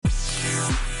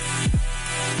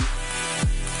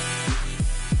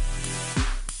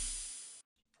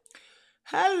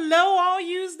Hello, all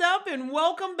used up, and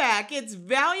welcome back. It's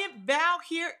Valiant Val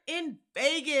here in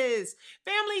Vegas.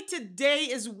 Family, today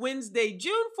is Wednesday,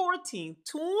 June 14th,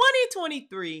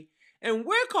 2023, and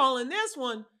we're calling this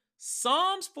one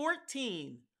Psalms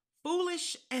 14,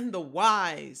 Foolish and the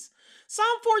Wise. Psalm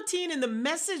 14 in the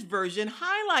Message version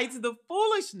highlights the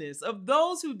foolishness of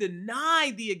those who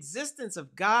deny the existence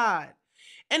of God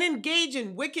and engage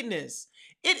in wickedness.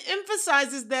 It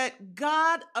emphasizes that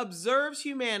God observes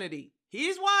humanity.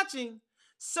 He's watching,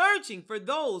 searching for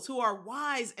those who are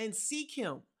wise and seek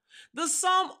Him. The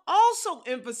psalm also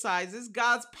emphasizes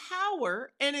God's power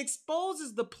and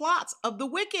exposes the plots of the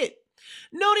wicked,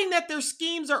 noting that their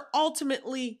schemes are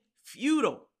ultimately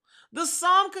futile. The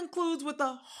psalm concludes with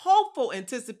a hopeful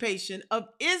anticipation of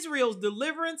Israel's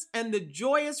deliverance and the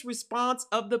joyous response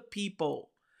of the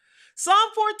people. Psalm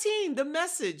 14, the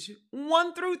Message,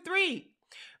 1 through 3.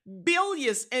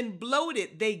 Bilious and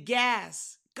bloated, they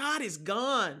gas. God is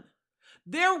gone.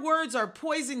 Their words are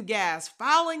poison gas,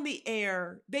 fouling the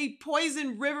air. They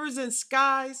poison rivers and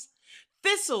skies.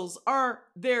 Thistles are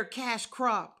their cash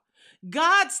crop.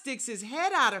 God sticks his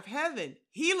head out of heaven.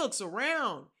 He looks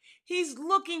around. He's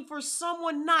looking for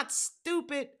someone not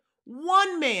stupid.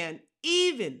 One man,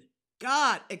 even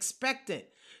God expectant.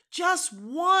 Just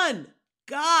one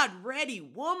God ready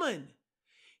woman.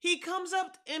 He comes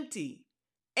up empty.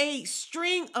 A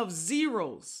string of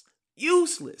zeros,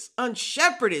 useless,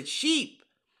 unshepherded sheep,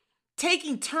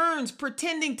 taking turns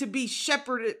pretending to be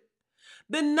shepherded.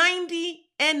 The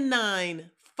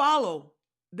 99 follow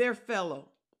their fellow.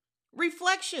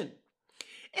 Reflection.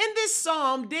 In this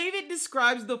psalm, David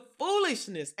describes the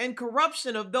foolishness and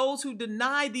corruption of those who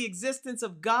deny the existence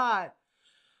of God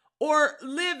or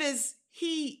live as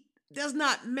he does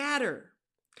not matter.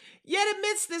 Yet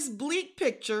amidst this bleak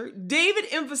picture, David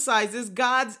emphasizes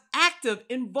God's active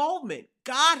involvement.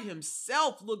 God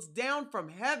himself looks down from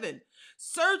heaven,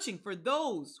 searching for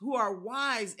those who are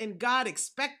wise and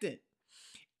God-expectant,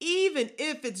 even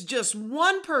if it's just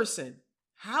one person.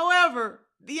 However,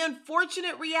 the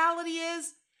unfortunate reality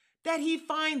is that he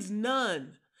finds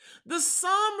none. The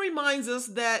psalm reminds us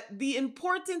that the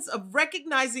importance of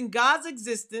recognizing God's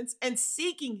existence and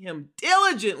seeking him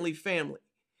diligently, family.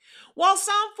 While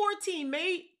Psalm 14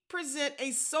 may present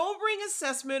a sobering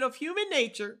assessment of human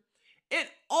nature, it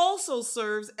also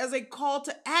serves as a call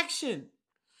to action.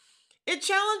 It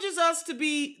challenges us to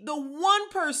be the one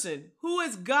person who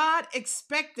is God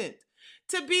expectant,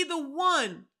 to be the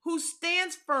one who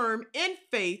stands firm in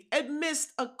faith amidst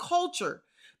a culture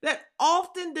that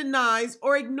often denies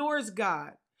or ignores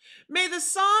God. May the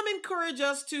psalm encourage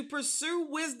us to pursue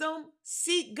wisdom,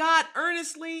 seek God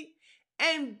earnestly,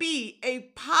 and be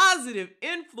a positive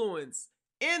influence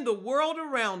in the world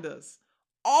around us.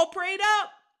 All prayed up.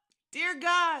 Dear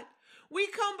God, we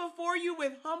come before you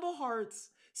with humble hearts,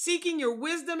 seeking your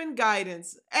wisdom and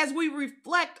guidance as we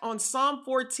reflect on Psalm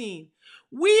 14.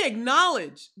 We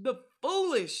acknowledge the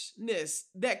foolishness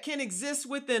that can exist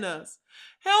within us.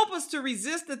 Help us to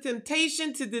resist the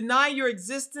temptation to deny your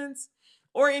existence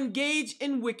or engage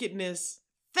in wickedness.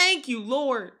 Thank you,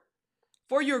 Lord,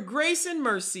 for your grace and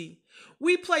mercy.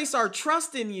 We place our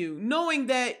trust in you, knowing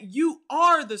that you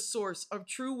are the source of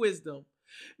true wisdom.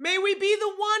 May we be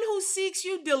the one who seeks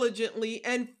you diligently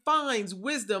and finds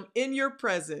wisdom in your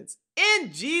presence.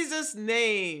 In Jesus'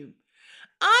 name.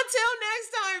 Until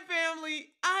next time,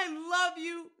 family, I love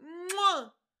you.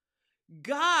 Mwah.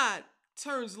 God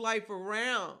turns life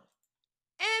around.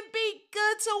 And be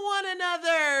good to one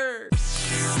another.